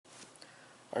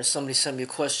Or somebody sent me a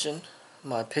question,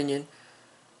 my opinion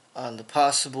on the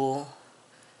possible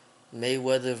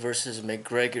Mayweather versus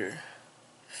McGregor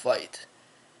fight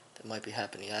that might be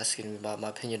happening. Asking me about my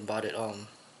opinion about it.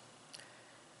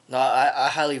 No, I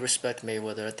highly respect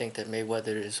Mayweather. I think that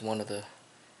Mayweather is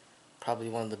probably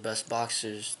one of the best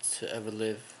boxers to ever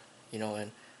live.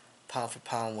 And pound for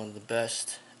pound, one of the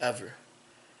best ever.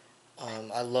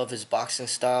 I love his boxing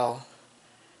style,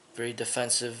 very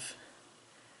defensive,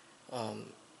 um,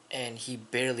 and he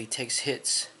barely takes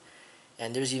hits.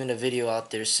 And there's even a video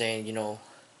out there saying, you know,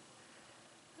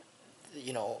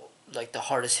 like the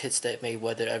hardest hits that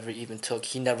Mayweather ever even took.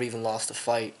 He never even lost a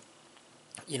fight,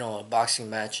 a boxing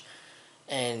match,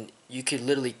 and you could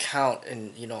literally count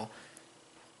and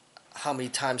how many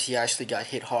times he actually got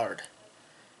hit hard.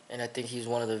 And I think he's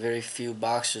one of the very few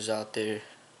boxers out there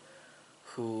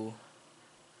who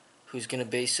who's gonna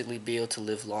basically be able to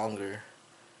live longer,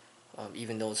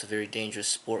 even though it's a very dangerous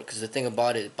sport. Because the thing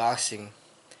about it, boxing,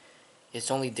 it's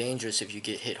only dangerous if you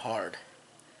get hit hard.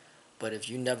 But if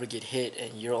you never get hit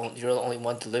and you're the only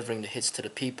one delivering the hits to the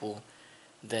people,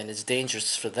 then it's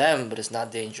dangerous for them, but it's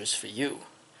not dangerous for you.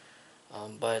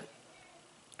 But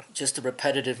just the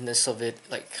repetitiveness of it,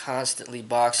 like constantly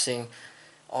boxing,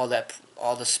 all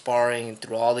the sparring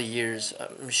through all the years,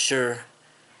 I'm sure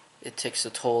it takes a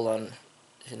toll on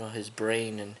his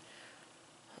brain, and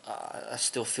I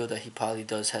still feel that he probably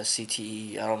does have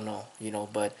CTE. I don't know,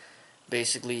 but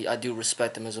basically I do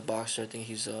respect him as a boxer. I think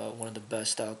he's one of the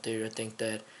best out there. I think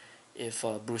that if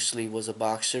Bruce Lee was a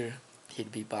boxer,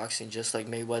 he'd be boxing just like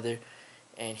Mayweather,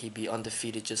 and he'd be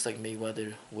undefeated just like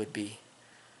Mayweather would be.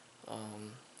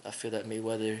 I feel that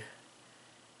Mayweather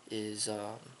is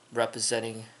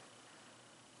representing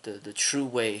the true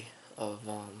way of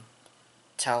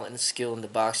talent and skill in the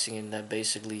boxing, and that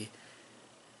basically,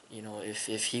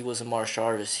 if he was a martial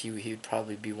artist, he'd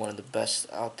probably be one of the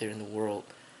best out there in the world.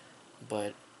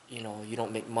 But you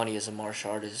don't make money as a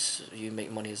martial artist. You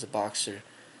make money as a boxer.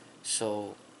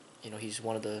 So, he's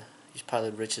probably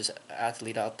the richest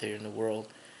athlete out there in the world.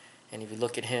 And if you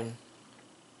look at him,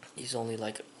 he's only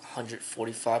like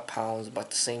 145 pounds, about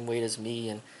the same weight as me,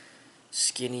 and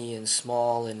skinny and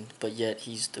small, and but yet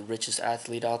he's the richest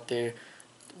athlete out there,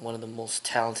 one of the most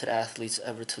talented athletes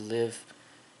ever to live,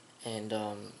 and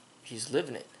he's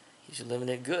living it. He's living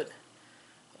it good.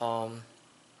 Um,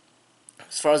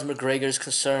 as far as McGregor is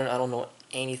concerned, I don't know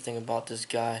anything about this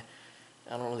guy.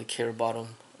 I don't really care about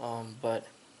him. But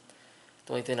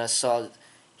the only thing I saw,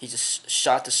 he just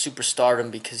shot to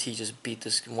superstardom because he just beat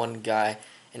this one guy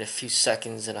in a few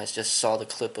seconds, and I just saw the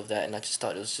clip of that, and I just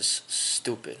thought it was just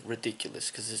stupid,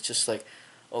 ridiculous, because it's just like,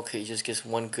 okay, he just gets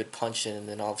one good punch in, and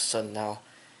then all of a sudden now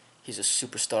he's a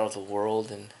superstar of the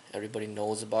world, and everybody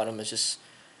knows about him.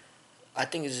 I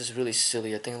think it's just really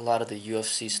silly. I think a lot of the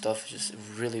UFC stuff is just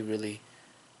really, really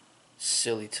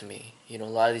silly to me. A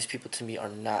lot of these people to me are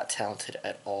not talented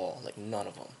at all, like none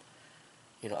of them.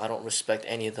 I don't respect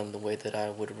any of them the way that I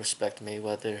would respect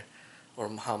Mayweather or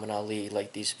Muhammad Ali.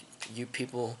 Like these you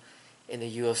people in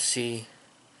the UFC,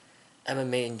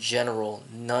 MMA in general,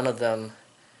 none of them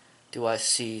do I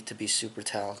see to be super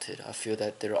talented. I feel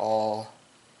that they're all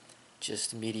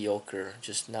just mediocre,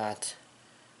 just not.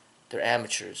 They're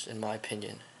amateurs in my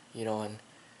opinion. And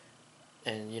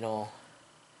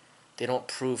they don't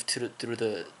prove through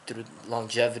the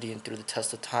longevity and through the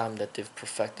test of time that they've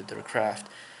perfected their craft.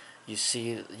 You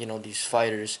see, these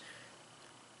fighters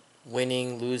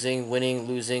winning, losing, winning,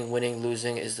 losing, winning,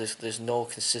 losing. There's no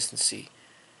consistency.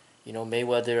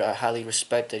 Mayweather, I highly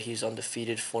respect that he's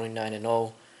undefeated,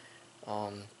 49-0.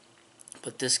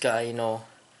 But this guy,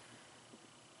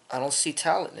 I don't see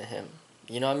talent in him.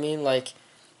 You know what I mean? Like,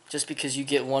 just because you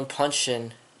get one punch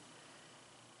in,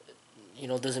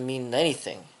 doesn't mean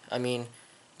anything. I mean,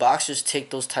 boxers take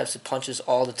those types of punches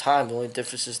all the time. The only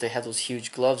difference is they have those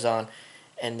huge gloves on,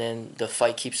 and then the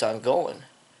fight keeps on going.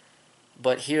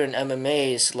 But here in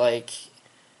MMA, it's like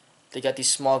they got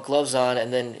these small gloves on,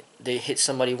 and then they hit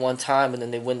somebody one time, and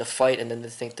then they win the fight, and then they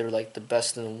think they're like the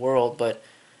best in the world. But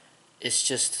it's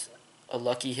just a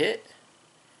lucky hit,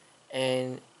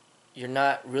 and you're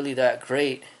not really that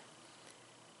great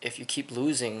if you keep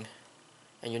losing,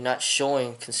 and you're not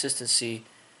showing consistency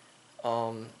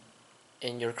um,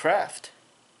 in your craft.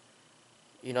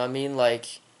 You know what I mean?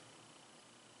 Like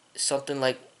something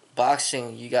like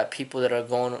boxing, you got people that are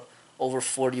going over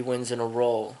 40 wins in a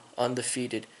row,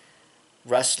 undefeated.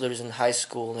 Wrestlers in high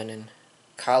school and in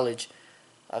college,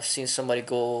 I've seen somebody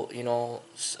go,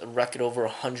 a record over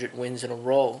 100 wins in a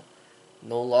row,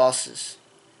 no losses.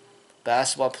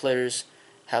 Basketball players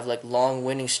have like long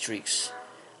winning streaks.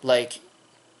 Like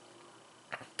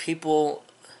people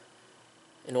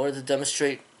In order to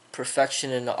demonstrate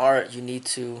perfection in the art, you need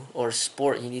to, or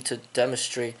sport, you need to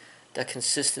demonstrate that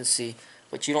consistency.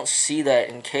 But you don't see that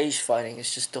in cage fighting.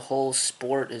 It's just the whole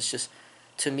sport is just,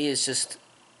 to me, it's just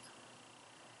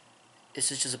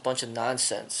a bunch of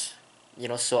nonsense.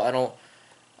 So I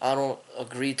don't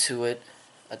agree to it.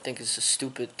 I think it's a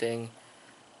stupid thing.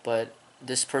 But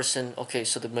this person, okay,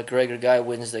 so the McGregor guy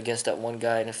wins against that one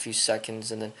guy in a few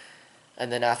seconds, and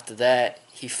then after that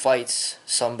he fights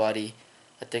somebody.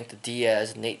 I think the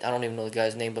Diaz, Nate. I don't even know the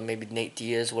guy's name, but maybe Nate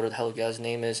Diaz, whatever the hell the guy's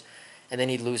name is, and then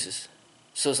he loses.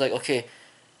 So it's like, okay,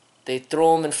 they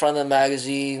throw him in front of the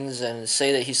magazines and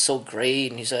say that he's so great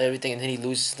and he's everything, and then he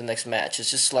loses the next match. It's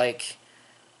just like,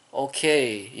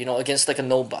 okay, against like a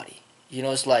nobody.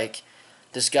 It's like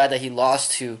this guy that he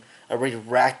lost to already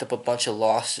racked up a bunch of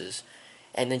losses,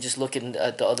 and then just looking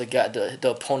at the other guy,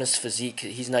 the opponent's physique,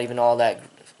 he's not even all that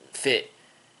fit,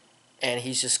 and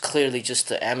he's just clearly just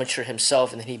an amateur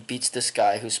himself, and then he beats this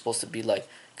guy who's supposed to be like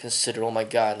considered, oh my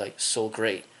god, like so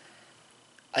great.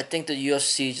 I think the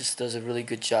UFC just does a really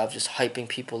good job just hyping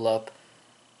people up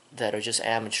that are just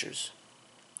amateurs.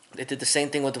 They did the same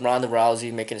thing with Ronda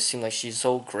Rousey, making it seem like she's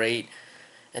so great.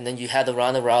 And then you had the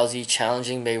Ronda Rousey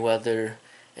challenging Mayweather,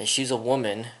 and she's a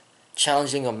woman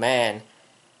challenging a man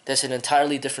that's an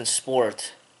entirely different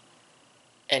sport,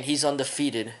 and he's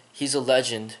undefeated. He's a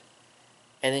legend.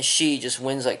 And then she just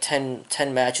wins like 10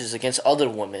 matches against other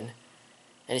women,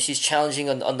 and she's challenging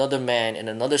another man in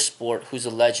another sport who's a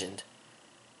legend.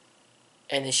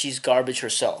 And then she's garbage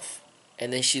herself.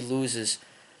 And then she loses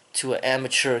to an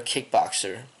amateur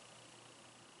kickboxer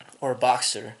or a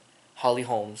boxer, Holly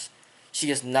Holmes. She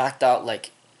gets knocked out,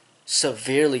 like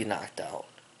severely knocked out,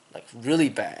 like really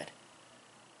bad.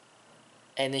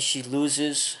 And then she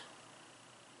loses.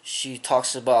 She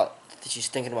talks about that she's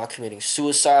thinking about committing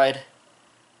suicide.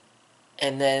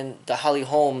 And then the Holly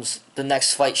Holmes, the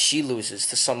next fight she loses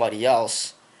to somebody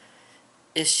else.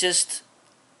 It's just,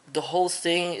 the whole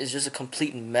thing is just a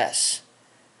complete mess.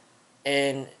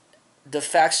 And the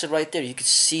facts are right there. You can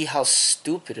see how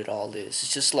stupid it all is.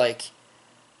 It's just like,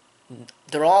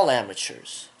 they're all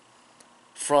amateurs.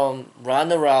 From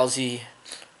Ronda Rousey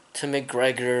to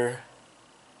McGregor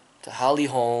to Holly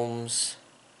Holmes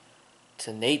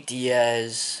to Nate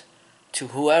Diaz to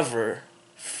whoever,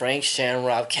 Frank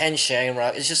Shamrock, Ken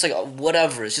Shamrock. It's just like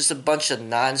whatever. It's just a bunch of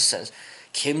nonsense.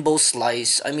 Kimbo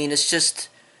Slice. I mean, it's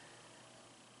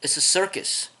a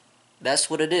circus. That's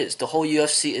what it is. The whole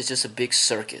UFC is just a big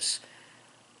circus.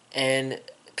 And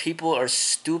people are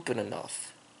stupid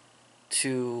enough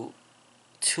to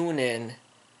tune in,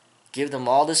 give them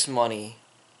all this money,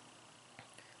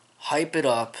 hype it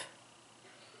up,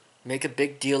 make a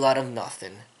big deal out of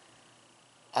nothing,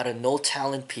 out of no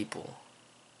talent people,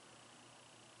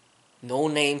 no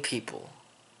name people,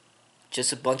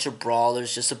 just a bunch of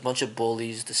brawlers, just a bunch of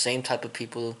bullies, the same type of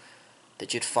people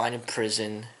that you'd find in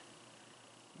prison,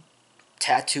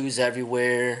 tattoos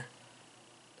everywhere,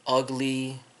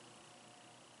 ugly,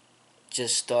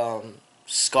 just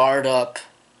scarred up,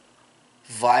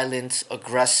 violent,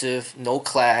 aggressive, no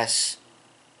class.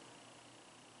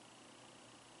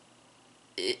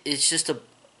 It's just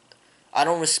I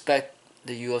don't respect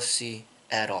the UFC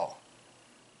at all,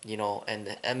 and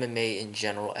the MMA in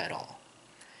general at all.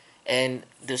 And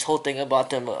this whole thing about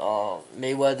them,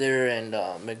 Mayweather and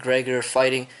McGregor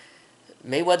fighting,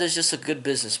 Mayweather's just a good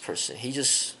business person.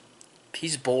 He's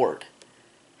bored.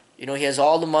 He has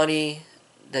all the money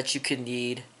that you could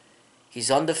need.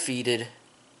 He's undefeated.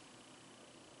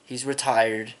 He's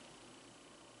retired.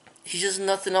 He's just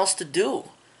nothing else to do.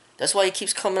 That's why he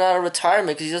keeps coming out of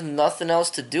retirement, because he has nothing else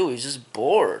to do. He's just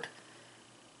bored.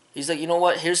 He's like, you know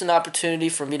what? Here's an opportunity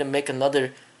for me to make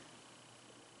another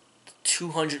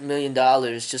 $200 million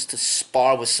just to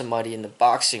spar with somebody in the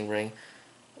boxing ring.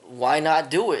 Why not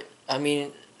do it? I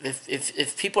mean,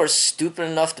 if people are stupid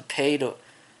enough to pay the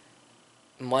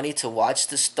money to watch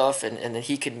this stuff, and then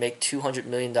he could make $200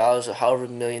 million or however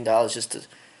 $1 million just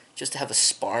to have a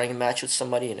sparring match with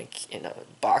somebody in a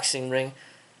boxing ring,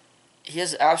 he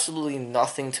has absolutely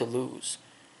nothing to lose.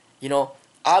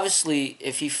 Obviously,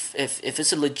 if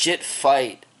it's a legit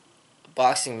fight,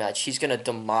 boxing match, he's gonna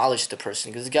demolish the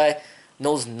person, because the guy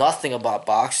knows nothing about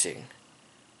boxing.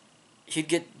 He'd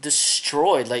get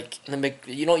destroyed. Like,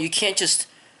 you can't just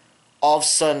all of a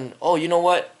sudden, oh, you know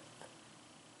what?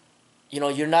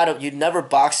 You've never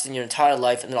boxed in your entire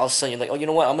life, and then all of a sudden you're like, oh, you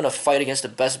know what? I'm gonna fight against the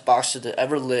best boxer to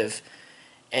ever live,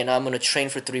 and I'm gonna train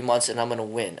for 3 months, and I'm gonna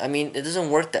win. I mean, it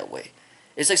doesn't work that way.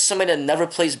 It's like somebody that never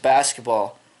plays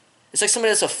basketball. It's like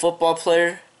somebody that's a football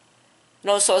player.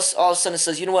 So all of a sudden it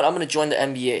says, you know what? I'm gonna join the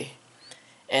NBA,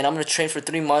 and I'm gonna train for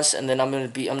 3 months, and then I'm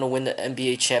gonna win the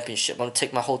NBA championship. I'm gonna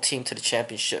take my whole team to the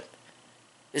championship.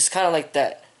 It's kind of like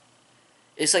that.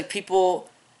 It's like people,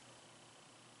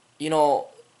 you know,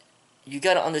 you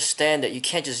gotta understand that you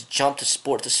can't just jump to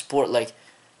sport to sport. Like,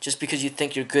 just because you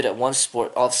think you're good at one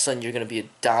sport, all of a sudden you're gonna be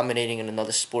dominating in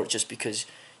another sport just because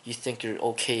you think you're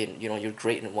okay and you're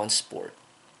great in one sport.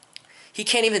 He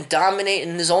can't even dominate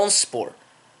in his own sport.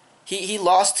 He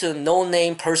lost to a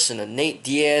no-name person, a Nate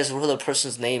Diaz, whatever the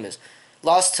person's name is.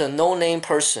 Lost to a no-name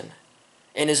person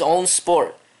in his own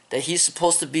sport that he's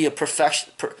supposed to be a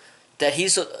that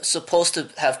he's supposed to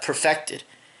have perfected.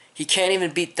 He can't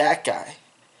even beat that guy.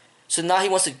 So now he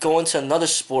wants to go into another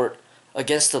sport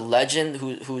against a legend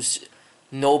who's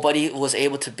nobody was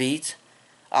able to beat.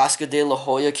 Oscar De La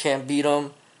Hoya can't beat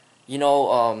him. You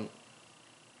know,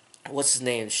 what's his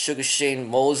name? Sugar Shane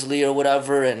Mosley or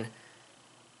whatever, and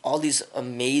all these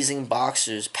amazing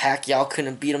boxers. Pacquiao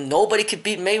couldn't beat him. Nobody could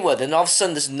beat Mayweather. And all of a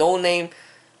sudden, this no name,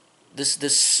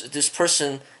 this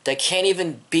person that can't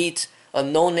even beat a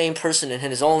no name person in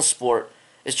his own sport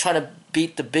is trying to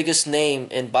beat the biggest name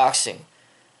in boxing.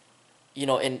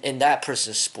 In that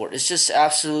person's sport. It's just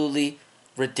absolutely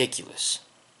ridiculous.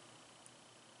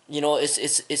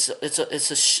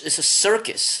 It's a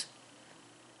circus.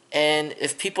 And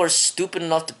if people are stupid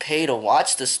enough to pay to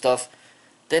watch this stuff,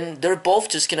 then they're both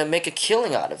just gonna make a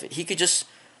killing out of it. He could just,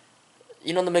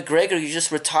 the McGregor, you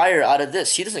just retire out of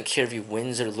this. He doesn't care if he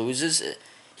wins or loses.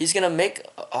 He's gonna make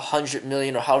 $100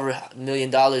 million or however $1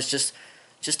 million just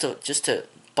to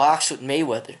box with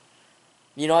Mayweather.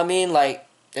 You know what I mean? Like,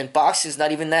 and boxing's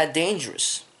not even that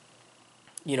dangerous.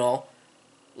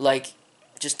 Like,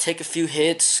 just take a few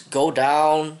hits, go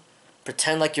down,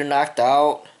 pretend like you're knocked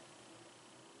out,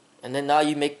 and then now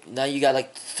you got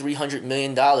like $300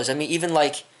 million. I mean, even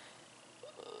like,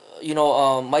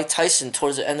 Mike Tyson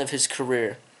towards the end of his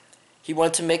career, he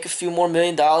wanted to make a few more $1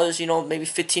 million. Maybe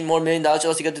 $15 more million. All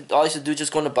he has to do is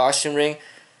just go in the boxing ring,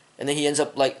 and then he ends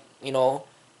up like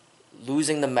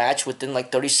losing the match within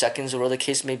like 30 seconds or whatever the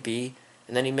case may be,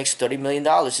 and then he makes $30 million.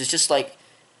 It's just like,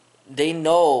 they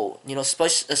know,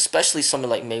 especially someone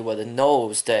like Mayweather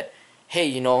knows that, hey,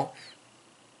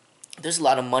 there's a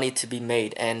lot of money to be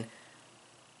made, and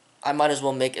I might as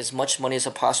well make as much money as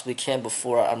I possibly can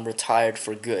before I'm retired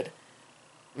for good.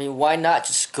 I mean, why not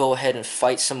just go ahead and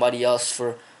fight somebody else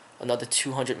for another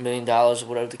 $200 million or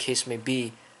whatever the case may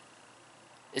be?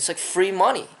 It's like free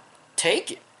money.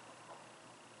 Take it.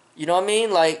 You know what I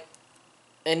mean? Like,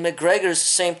 and McGregor's the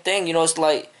same thing. It's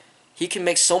like he can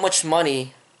make so much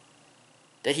money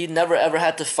that he never ever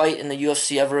had to fight in the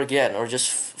UFC ever again, or just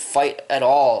fight at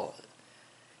all.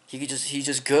 He's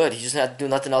just good. He doesn't have to do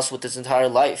nothing else with his entire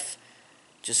life.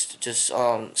 Just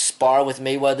spar with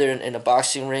Mayweather in a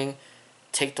boxing ring,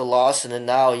 take the loss, and then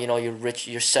now you're rich.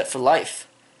 You're set for life.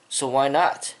 So why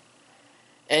not?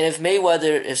 And if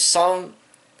Mayweather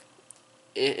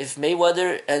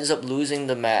ends up losing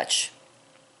the match,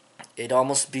 it'd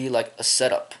almost be like a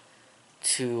setup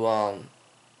to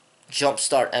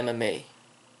jumpstart MMA.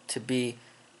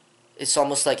 It's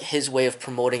almost like his way of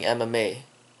promoting MMA.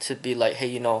 To be like,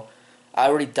 hey, I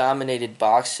already dominated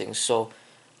boxing, so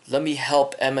let me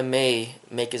help MMA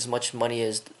make as much money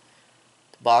as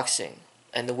boxing.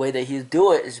 And the way that he'll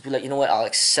do it is be like, you know what, I'll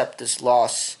accept this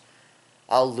loss.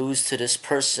 I'll lose to this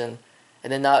person.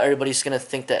 And then now everybody's going to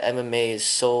think that MMA is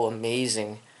so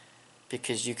amazing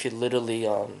because you could literally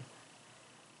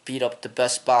beat up the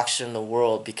best boxer in the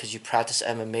world because you practice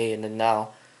MMA, and then now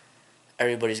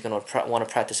everybody's going to want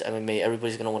to practice MMA.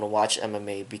 Everybody's going to want to watch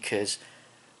MMA because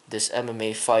this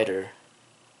MMA fighter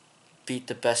beat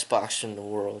the best boxer in the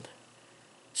world.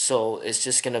 So it's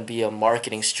just gonna be a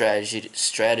marketing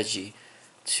strategy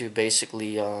to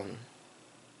basically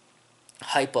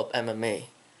hype up MMA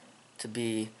to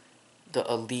be the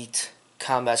elite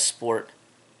combat sport,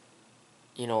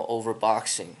 over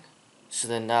boxing. So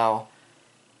then now,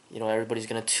 everybody's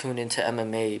gonna tune into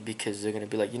MMA because they're gonna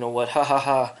be like, you know what, ha ha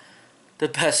ha, the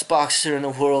best boxer in the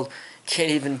world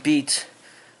can't even beat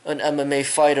an MMA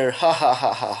fighter, ha ha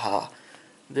ha ha ha.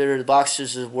 The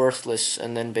boxers are worthless,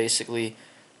 and then basically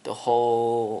the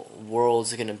whole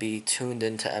world's gonna be tuned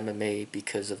into MMA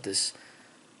because of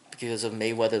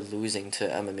Mayweather losing to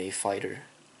MMA fighter.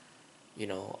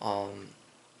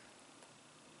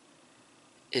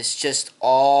 It's just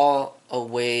all a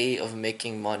way of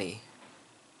making money.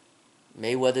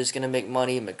 Mayweather's gonna make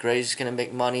money, McGregor's gonna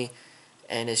make money,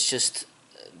 and it's just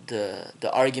the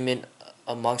argument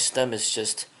amongst them is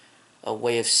just a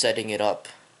way of setting it up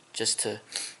just to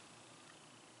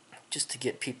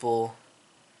get people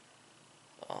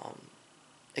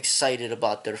excited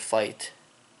about their fight.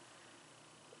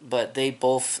 but they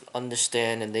both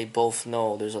understand and they both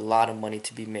know there's a lot of money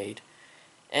to be made.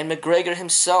 And McGregor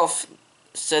himself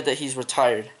said that he's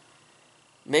retired.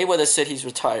 Mayweather said he's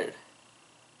retired.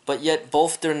 But yet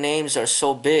both their names are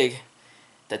so big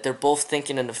that they're both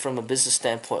thinking from a business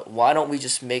standpoint, why don't we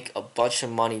just make a bunch of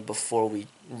money before we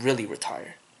really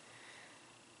retire?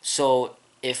 So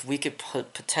if we could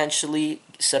potentially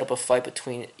set up a fight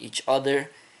between each other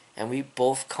and we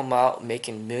both come out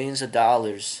making millions of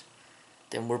dollars,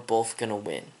 then we're both going to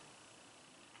win.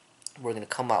 We're going to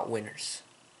come out winners.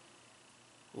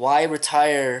 Why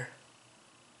retire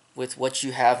with what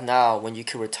you have now when you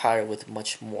can retire with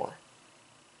much more?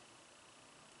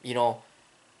 You know,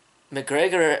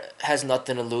 McGregor has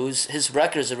nothing to lose. His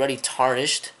record is already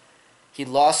tarnished. He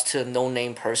lost to a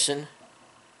no-name person.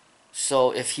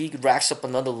 So if he racks up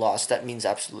another loss, that means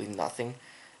absolutely nothing.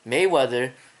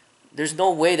 Mayweather, there's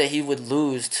no way that he would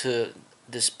lose to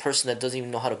this person that doesn't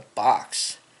even know how to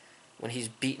box when he's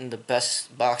beaten the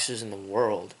best boxers in the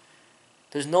world.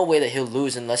 There's no way that he'll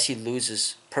lose unless he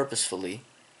loses purposefully,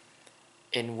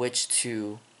 in which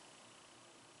to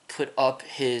put up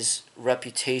his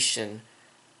reputation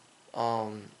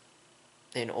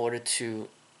in order to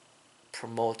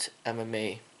promote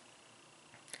MMA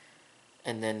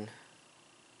and then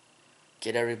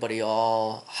get everybody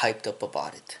all hyped up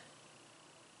about it.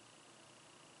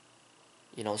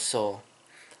 You know, so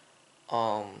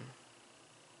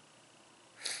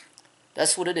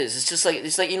that's what it is.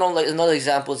 It's like you know, like another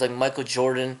example is like Michael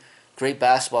Jordan, great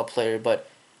basketball player, but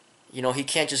you know, he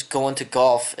can't just go into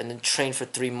golf and then train for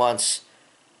 3 months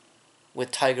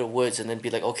with Tiger Woods and then be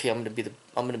like, okay, I'm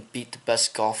gonna beat the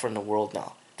best golfer in the world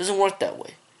now. It doesn't work that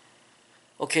way.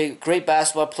 Okay, great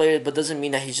basketball player, but doesn't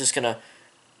mean that he's just gonna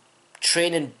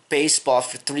train in baseball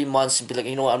for 3 months and be like,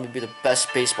 you know what, I'm gonna be the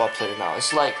best baseball player now.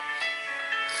 It's like,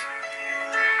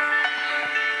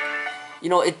 you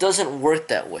know, it doesn't work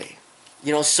that way.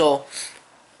 You know, so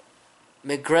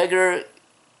McGregor,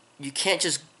 you can't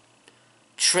just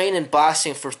train in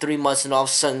boxing for 3 months and all of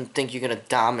a sudden think you're gonna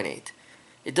dominate.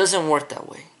 It doesn't work that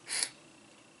way.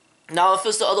 Now, if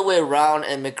it's the other way around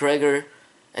and McGregor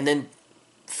and then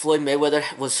Floyd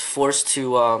Mayweather was forced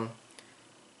to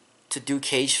do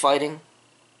cage fighting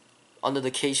under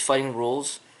the cage fighting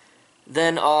rules,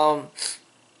 then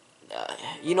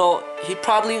you know, he'd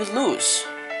probably lose.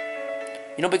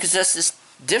 You know, because that's just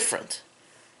different.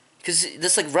 Because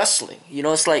that's like wrestling. You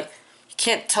know, it's like you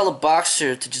can't tell a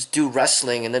boxer to just do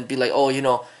wrestling and then be like, oh, you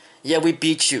know, yeah, we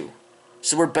beat you,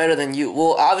 so we're better than you.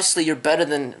 Well, obviously you're better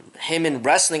than him in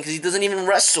wrestling because he doesn't even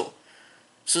wrestle.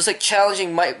 So it's like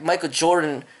challenging Michael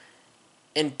Jordan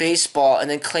in baseball and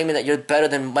then claiming that you're better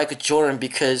than Michael Jordan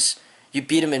because you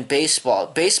beat him in baseball.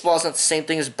 Baseball is not the same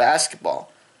thing as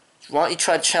basketball. Why don't you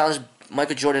try to challenge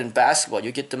Michael Jordan in basketball?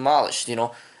 You get demolished, you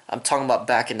know. I'm talking about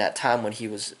back in that time when he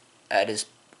was at his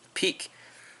peak.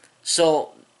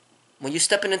 So when you're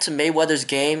stepping into Mayweather's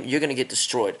game, you're going to get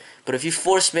destroyed. But if you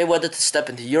force Mayweather to step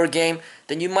into your game,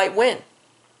 then you might win.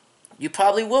 You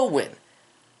probably will win.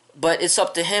 But it's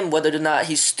up to him whether or not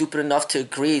he's stupid enough to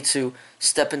agree to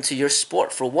step into your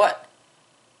sport. For what?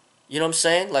 You know what I'm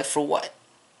saying? Like, for what?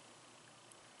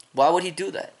 Why would he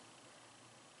do that?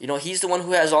 You know, he's the one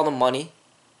who has all the money.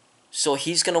 So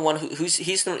he's gonna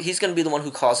be the one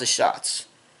who calls the shots.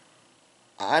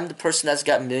 I'm the person that's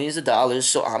got millions of dollars,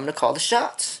 so I'm gonna call the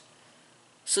shots.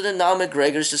 So then now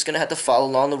McGregor's just gonna have to follow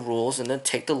along the rules and then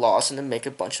take the loss and then make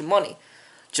a bunch of money.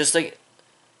 Just like,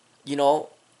 you know,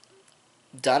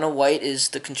 Dana White is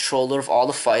the controller of all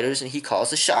the fighters and he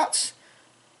calls the shots.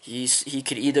 He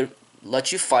could either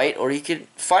let you fight or he could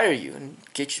fire you and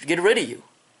get rid of you.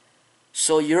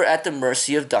 So you're at the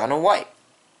mercy of Dana White.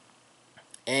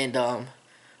 And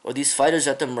or these fighters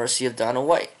are at the mercy of Dana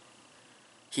White.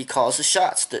 He calls the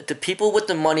shots. The people with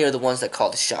the money are the ones that call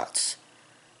the shots.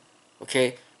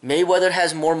 Okay? Mayweather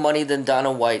has more money than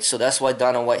Dana White, so that's why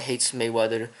Dana White hates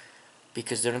Mayweather,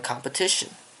 because they're in competition.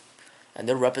 And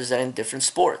they're representing different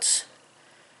sports.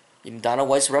 You know, Dana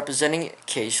White's representing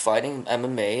cage fighting,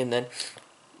 MMA, and then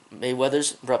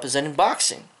Mayweather's representing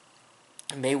boxing.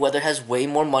 Mayweather has way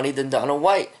more money than Dana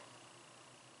White.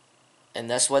 And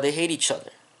that's why they hate each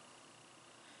other.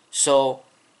 So,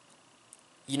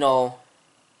 you know,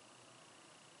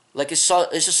 like it's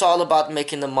just all about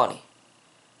making the money.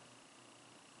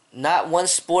 Not one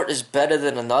sport is better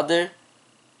than another.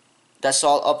 That's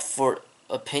all up for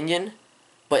opinion.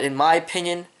 But in my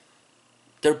opinion,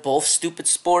 they're both stupid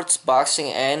sports, boxing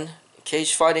and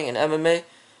cage fighting and MMA.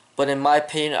 But in my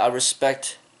opinion, I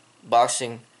respect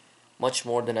boxing much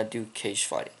more than I do cage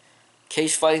fighting.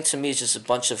 Cage fighting to me is just a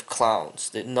bunch of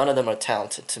clowns. None of them are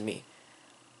talented to me.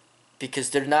 Because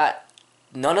they're not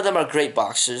None of them are great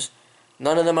boxers.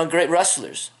 None of them are great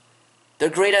wrestlers. They're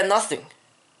great at nothing.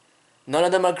 None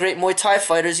of them are great Muay Thai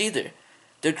fighters either.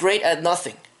 They're great at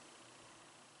nothing.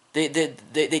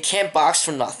 They can't box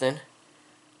for nothing.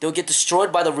 They'll get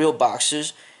destroyed by the real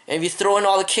boxers. And if you throw in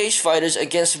all the cage fighters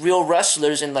against real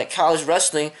wrestlers in like college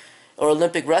wrestling or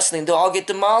Olympic wrestling, they'll all get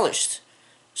demolished.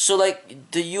 So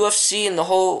like the UFC and the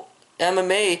whole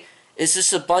MMA is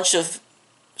just a bunch of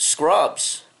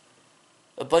scrubs.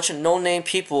 A bunch of no-name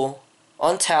people,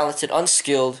 untalented,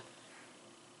 unskilled.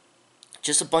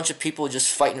 Just a bunch of people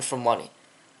just fighting for money.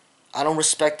 I don't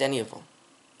respect any of them.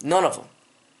 None of them.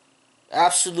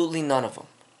 Absolutely none of them.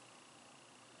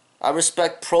 I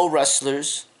respect pro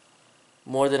wrestlers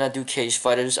more than I do cage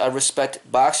fighters. I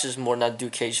respect boxers more than I do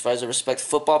cage fighters. I respect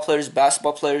football players,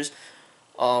 basketball players,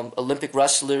 Olympic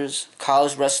wrestlers,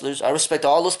 college wrestlers. I respect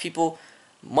all those people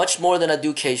much more than I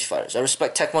do cage fighters. I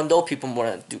respect Taekwondo people more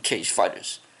than I do cage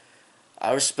fighters.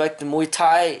 I respect the Muay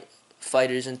Thai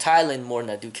fighters in Thailand more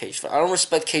than I do cage fighters. I don't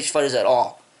respect cage fighters at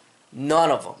all. None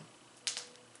of them.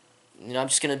 You know, I'm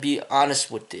just going to be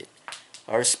honest with it.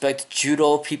 I respect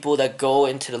judo people that go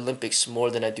into the Olympics more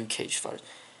than I do cage fighters.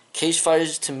 Cage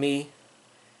fighters, to me,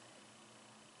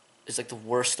 is like the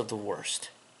worst of the worst.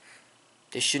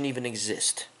 They shouldn't even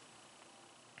exist.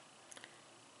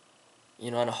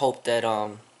 You know, and I hope that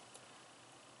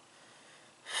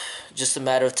just a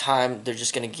matter of time, they're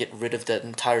just going to get rid of that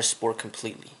entire sport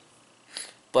completely.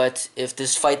 But if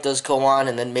this fight does go on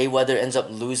and then Mayweather ends up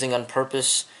losing on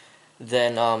purpose,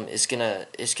 then it's gonna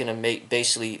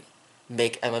basically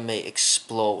make MMA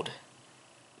explode.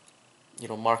 You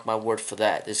know, mark my word for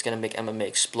that. It's gonna make MMA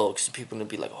explode because people are gonna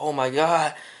be like, "Oh my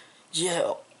God,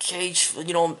 yeah, cage.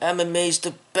 You know, MMA is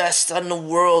the best in the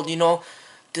world. You know,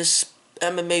 this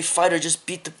MMA fighter just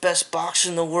beat the best boxer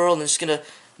in the world, and it's gonna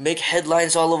make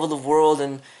headlines all over the world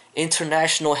and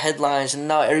international headlines. And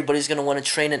now everybody's gonna want to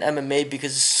train in MMA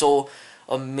because it's so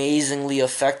amazingly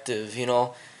effective. You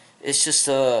know, it's just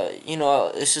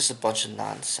it's just a bunch of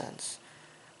nonsense."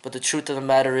 But the truth of the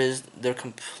matter is, they're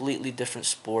completely different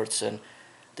sports, and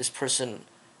this person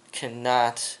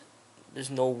cannot.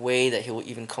 There's no way that he will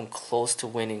even come close to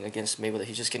winning against Mayweather.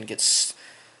 He's just gonna get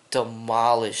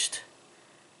demolished,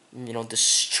 you know,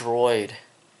 destroyed.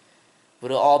 But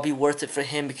it'll all be worth it for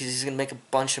him because he's gonna make a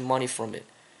bunch of money from it.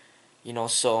 You know,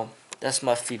 so that's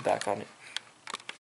my feedback on it.